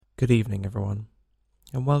Good evening, everyone,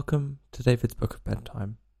 and welcome to David's Book of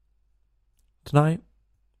Bedtime. Tonight,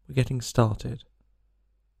 we're getting started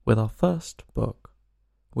with our first book,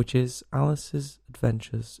 which is Alice's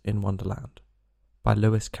Adventures in Wonderland by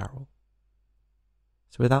Lewis Carroll.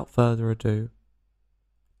 So without further ado,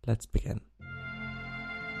 let's begin.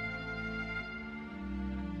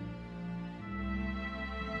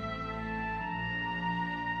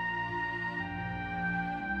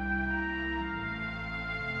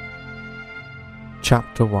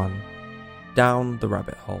 Chapter 1. Down the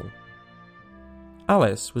Rabbit Hole.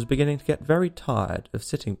 Alice was beginning to get very tired of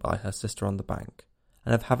sitting by her sister on the bank,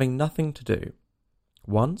 and of having nothing to do.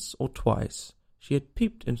 Once or twice she had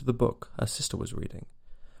peeped into the book her sister was reading,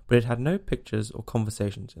 but it had no pictures or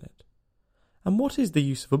conversations in it. And what is the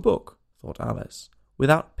use of a book, thought Alice,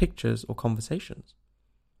 without pictures or conversations?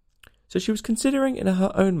 So she was considering in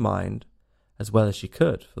her own mind, as well as she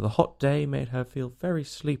could, for the hot day made her feel very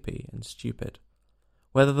sleepy and stupid,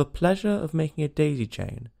 whether the pleasure of making a daisy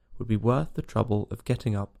chain would be worth the trouble of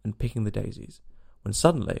getting up and picking the daisies, when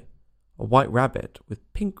suddenly a white rabbit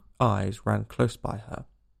with pink eyes ran close by her.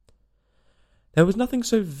 There was nothing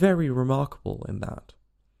so very remarkable in that,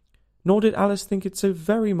 nor did Alice think it so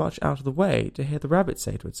very much out of the way to hear the rabbit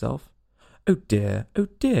say to itself, oh dear,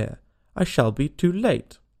 I shall be too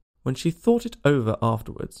late." When she thought it over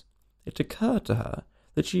afterwards, it occurred to her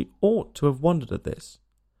that she ought to have wondered at this,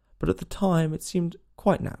 but at the time it seemed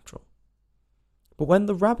quite natural. But when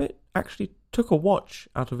the rabbit actually took a watch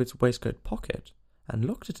out of its waistcoat pocket and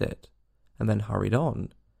looked at it, and then hurried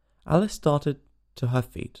on, Alice started to her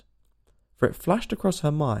feet, for it flashed across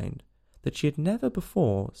her mind that she had never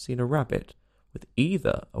before seen a rabbit with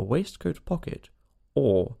either a waistcoat pocket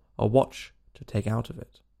or a watch to take out of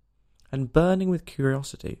it, and burning with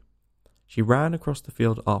curiosity, she ran across the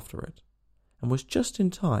field after it, and was just in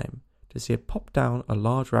time to see it pop down a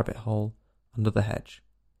large rabbit hole under the hedge.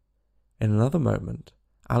 In another moment,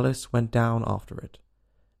 Alice went down after it,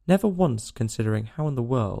 never once considering how in the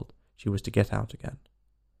world she was to get out again.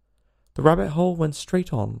 The rabbit hole went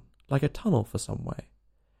straight on, like a tunnel for some way,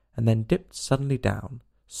 and then dipped suddenly down,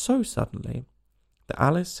 so suddenly that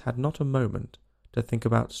Alice had not a moment to think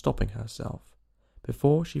about stopping herself,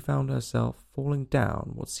 before she found herself falling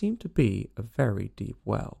down what seemed to be a very deep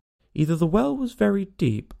well. Either the well was very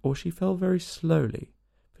deep, or she fell very slowly,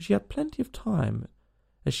 for she had plenty of time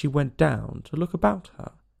as she went down to look about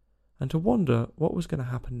her, and to wonder what was going to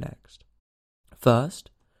happen next. First,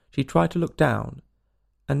 she tried to look down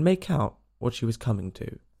and make out what she was coming to,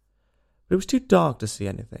 but it was too dark to see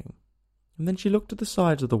anything, and then she looked at the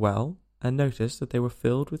sides of the well, and noticed that they were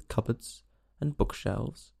filled with cupboards and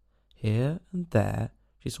bookshelves. Here and there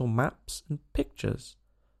she saw maps and pictures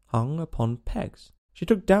hung upon pegs. She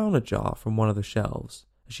took down a jar from one of the shelves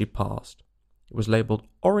as she passed. It was labelled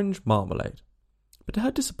orange marmalade, but to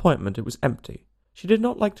her disappointment it was empty. She did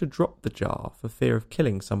not like to drop the jar for fear of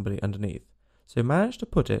killing somebody underneath, so managed to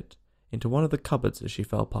put it into one of the cupboards as she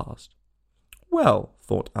fell past. Well,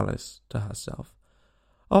 thought Alice to herself,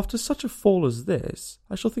 after such a fall as this,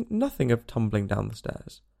 I shall think nothing of tumbling down the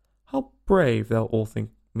stairs. How brave they'll all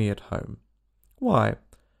think me at home. Why,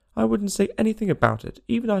 I wouldn't say anything about it,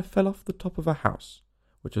 even if I fell off the top of a house,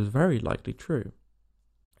 which was very likely true.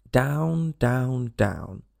 Down, down,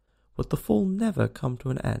 down. Would the fall never come to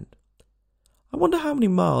an end? I wonder how many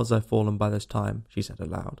miles I've fallen by this time, she said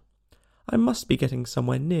aloud. I must be getting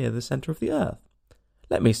somewhere near the centre of the earth.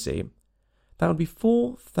 Let me see. That would be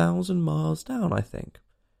 4,000 miles down, I think.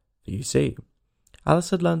 For you see, Alice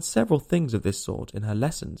had learned several things of this sort in her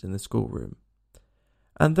lessons in the schoolroom,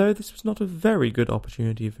 and though this was not a very good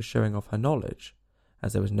opportunity for showing off her knowledge,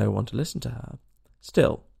 as there was no one to listen to her,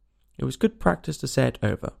 still, it was good practice to say it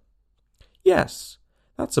over. Yes,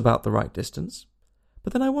 that's about the right distance,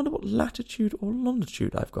 but then I wonder what latitude or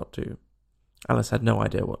longitude I've got to. Alice had no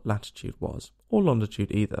idea what latitude was, or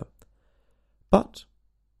longitude either, but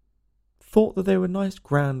thought that they were nice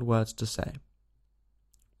grand words to say.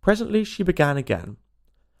 Presently she began again.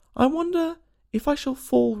 I wonder if I shall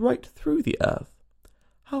fall right through the earth.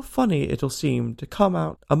 How funny it'll seem to come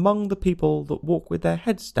out among the people that walk with their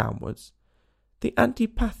heads downwards. The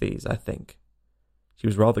antipathies, I think. She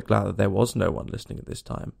was rather glad that there was no one listening at this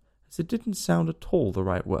time, as it didn't sound at all the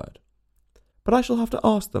right word. But I shall have to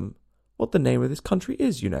ask them what the name of this country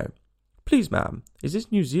is, you know. Please, ma'am, is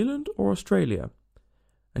this New Zealand or Australia?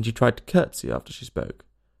 And she tried to curtsy after she spoke.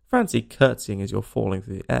 Fancy curtsying as you're falling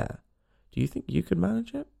through the air. Do you think you could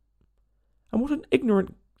manage it? And what an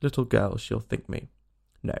ignorant little girl she'll think me.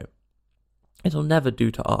 No, it'll never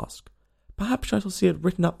do to ask. Perhaps I shall see it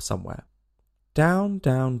written up somewhere. Down,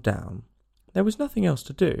 down, down. There was nothing else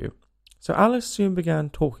to do, So Alice soon began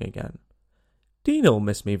talking again. Dinah'll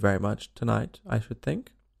miss me very much tonight, I should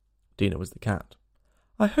think. Dinah was the cat.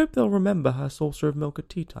 I hope they'll remember her saucer of milk at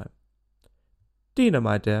tea time. Dinah,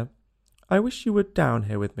 my dear, I wish you were down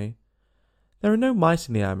here with me. There are no mice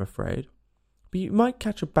in the air, I'm afraid, but you might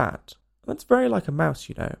catch a bat. That's very like a mouse,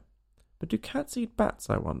 you know. But do cats eat bats,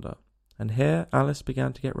 I wonder? And here Alice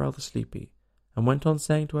began to get rather sleepy, and went on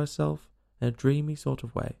saying to herself in a dreamy sort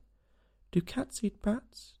of way, Do cats eat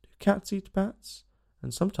bats? Do cats eat bats?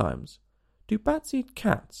 And sometimes, do bats eat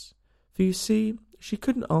cats? For you see, she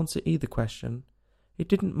couldn't answer either question. It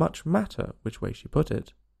didn't much matter which way she put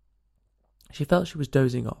it. She felt she was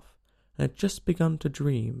dozing off, and had just begun to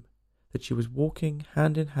dream that she was walking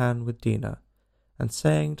hand in hand with Dinah, and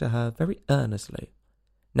saying to her very earnestly,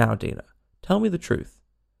 Now, Dinah, tell me the truth.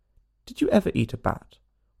 Did you ever eat a bat?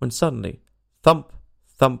 When suddenly, thump,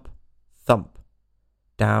 thump, thump,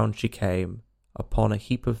 down she came upon a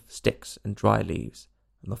heap of sticks and dry leaves,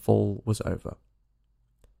 and the fall was over.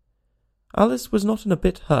 Alice was not in a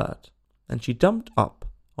bit hurt, and she jumped up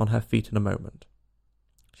on her feet in a moment.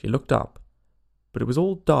 She looked up, but it was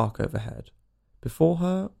all dark overhead. Before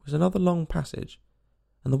her was another long passage,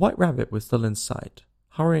 and the White Rabbit was still in sight,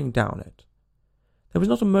 hurrying down it. There was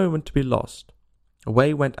not a moment to be lost.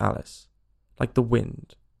 Away went Alice, like the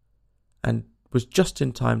wind, and was just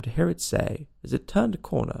in time to hear it say, as it turned a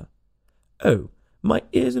corner, Oh, my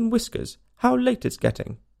ears and whiskers, how late it's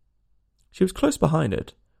getting! She was close behind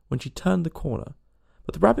it when she turned the corner,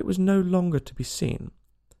 but the rabbit was no longer to be seen.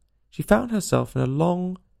 She found herself in a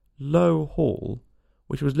long, low hall,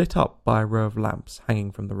 which was lit up by a row of lamps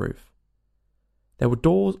hanging from the roof. There were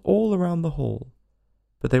doors all around the hall,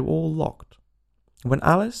 but they were all locked. And when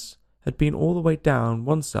Alice had been all the way down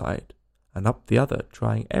one side and up the other,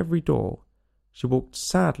 trying every door, she walked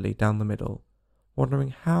sadly down the middle,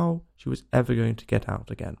 wondering how she was ever going to get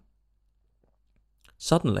out again.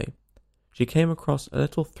 Suddenly, she came across a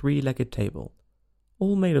little three-legged table,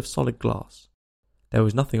 all made of solid glass. There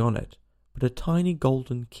was nothing on it but a tiny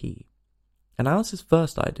golden key, and Alice's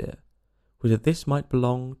first idea was that this might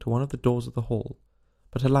belong to one of the doors of the hall,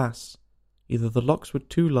 but alas, either the locks were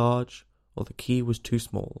too large or the key was too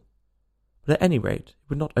small. But at any rate, it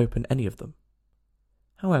would not open any of them.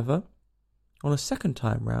 However, on a second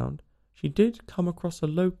time round, she did come across a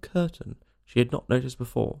low curtain she had not noticed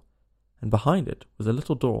before, and behind it was a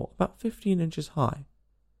little door about 15 inches high.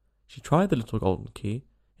 She tried the little golden key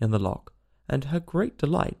in the lock, and to her great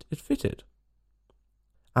delight it fitted.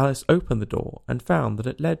 Alice opened the door and found that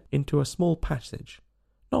it led into a small passage,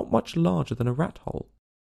 not much larger than a rat hole.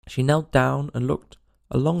 She knelt down and looked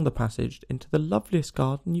along the passage into the loveliest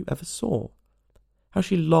garden you ever saw. How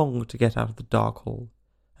she longed to get out of the dark hall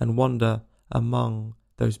and wander among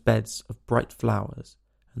those beds of bright flowers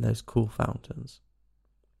and those cool fountains.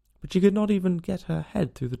 But she could not even get her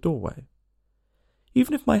head through the doorway.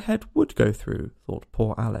 Even if my head would go through, thought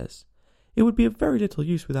poor Alice, it would be of very little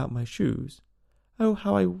use without my shoes. Oh,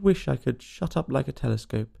 how I wish I could shut up like a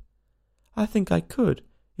telescope. I think I could,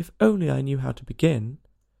 if only I knew how to begin.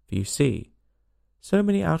 For you see, so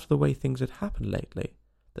many out-of-the-way things had happened lately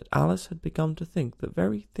that Alice had begun to think that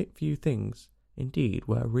very few things indeed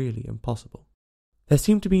were really impossible. There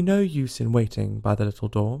seemed to be no use in waiting by the little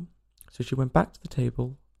door, so she went back to the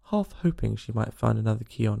table, half hoping she might find another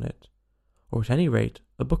key on it, or at any rate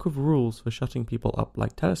a book of rules for shutting people up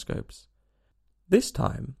like telescopes. This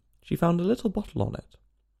time she found a little bottle on it,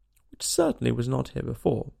 which certainly was not here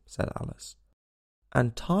before, said Alice,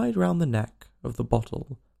 and tied round the neck of the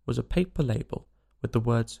bottle was a paper label with the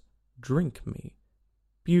words "Drink Me"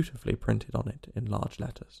 beautifully printed on it in large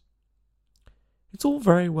letters. It's all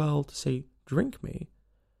very well to say "drink me,"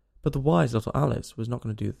 but the wise little Alice was not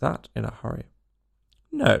going to do that in a hurry.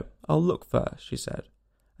 No, I'll look first, she said,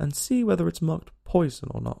 and see whether it's marked poison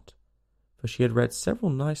or not, for she had read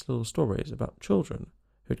several nice little stories about children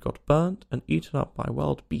who had got burnt and eaten up by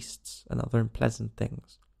wild beasts and other unpleasant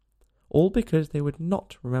things, all because they would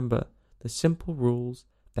not remember the simple rules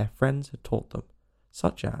their friends had taught them,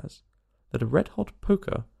 such as that a red-hot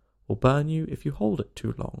poker will burn you if you hold it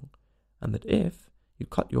too long, and that if you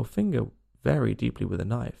cut your finger very deeply with a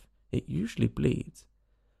knife, it usually bleeds.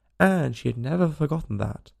 And she had never forgotten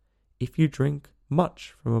that, if you drink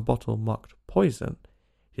much from a bottle marked poison,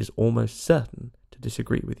 it is almost certain to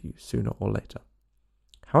disagree with you sooner or later.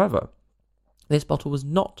 However, this bottle was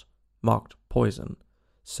not marked poison,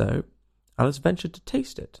 so Alice ventured to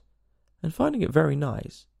taste it, and finding it very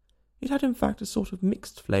nice, it had in fact a sort of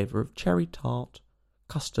mixed flavour of cherry tart,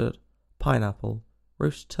 custard, pineapple,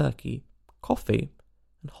 roast turkey, coffee,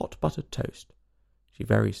 and hot buttered toast. She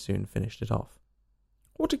very soon finished it off.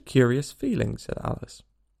 What a curious feeling, said Alice.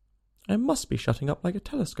 "I must be shutting up like a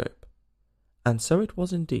telescope." And so it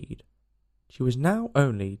was indeed. She was now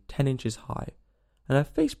only 10 inches high, and her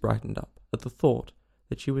face brightened up at the thought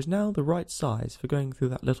that she was now the right size for going through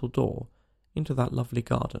that little door into that lovely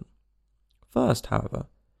garden. First, however,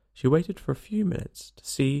 she waited for a few minutes to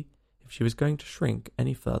see if she was going to shrink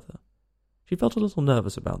any further. She felt a little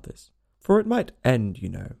nervous about this, for it might end, you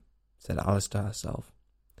know, said Alice to herself.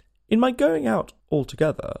 In my going out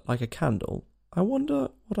altogether like a candle, I wonder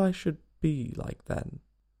what I should be like then.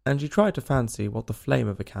 And she tried to fancy what the flame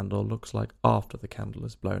of a candle looks like after the candle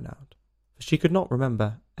is blown out, for she could not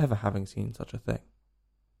remember ever having seen such a thing.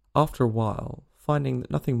 After a while, finding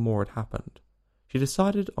that nothing more had happened, she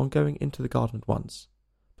decided on going into the garden at once.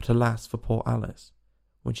 But alas for poor Alice!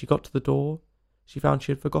 When she got to the door, she found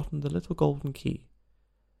she had forgotten the little golden key,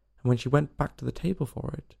 and when she went back to the table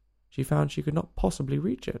for it, she found she could not possibly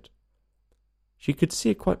reach it. She could see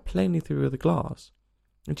it quite plainly through the glass,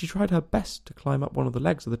 and she tried her best to climb up one of the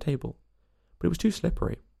legs of the table, but it was too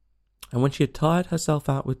slippery, and when she had tired herself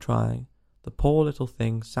out with trying, the poor little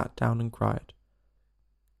thing sat down and cried.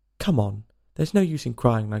 "Come on, there's no use in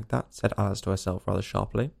crying like that," said Alice to herself rather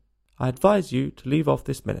sharply. "I advise you to leave off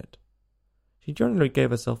this minute." She generally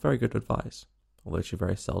gave herself very good advice, although she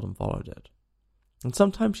very seldom followed it, and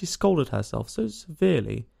sometimes she scolded herself so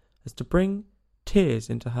severely as to bring tears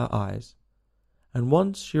into her eyes, and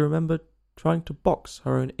once she remembered trying to box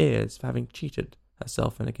her own ears for having cheated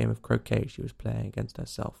herself in a game of croquet she was playing against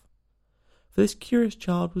herself. For this curious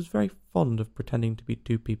child was very fond of pretending to be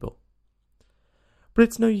two people. But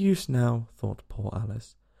it's no use now, thought poor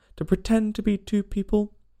Alice, to pretend to be two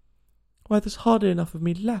people. Why, there's hardly enough of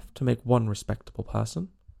me left to make one respectable person.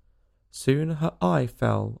 Soon her eye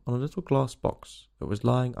fell on a little glass box that was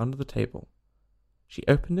lying under the table. She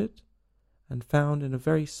opened it and found in a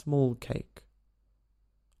very small cake,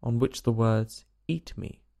 on which the words, "Eat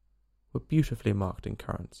me," were beautifully marked in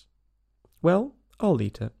currants. "Well, I'll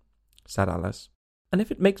eat it," said Alice, "and if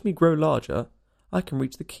it makes me grow larger, I can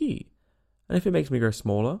reach the key, and if it makes me grow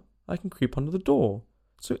smaller, I can creep under the door.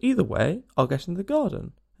 So either way, I'll get into the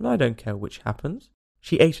garden, and I don't care which happens."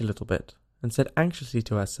 She ate a little bit, and said anxiously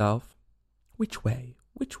to herself, "Which way?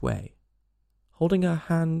 Which way?" holding her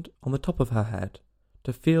hand on the top of her head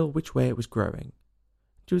to feel which way it was growing.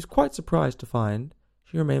 She was quite surprised to find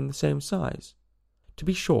she remained the same size. To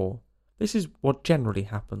be sure, this is what generally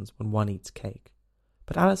happens when one eats cake,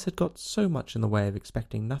 but Alice had got so much in the way of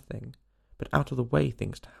expecting nothing but out-of-the-way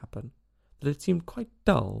things to happen, that it seemed quite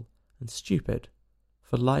dull and stupid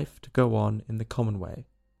for life to go on in the common way.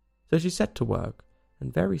 So she set to work,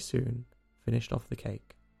 and very soon finished off the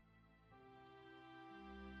cake.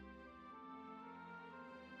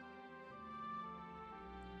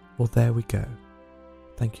 Well, there we go.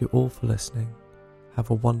 Thank you all for listening. Have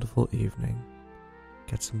a wonderful evening.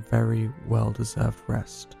 Get some very well-deserved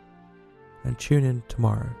rest. And tune in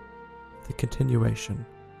tomorrow for the continuation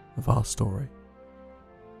of our story.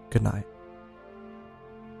 Good night.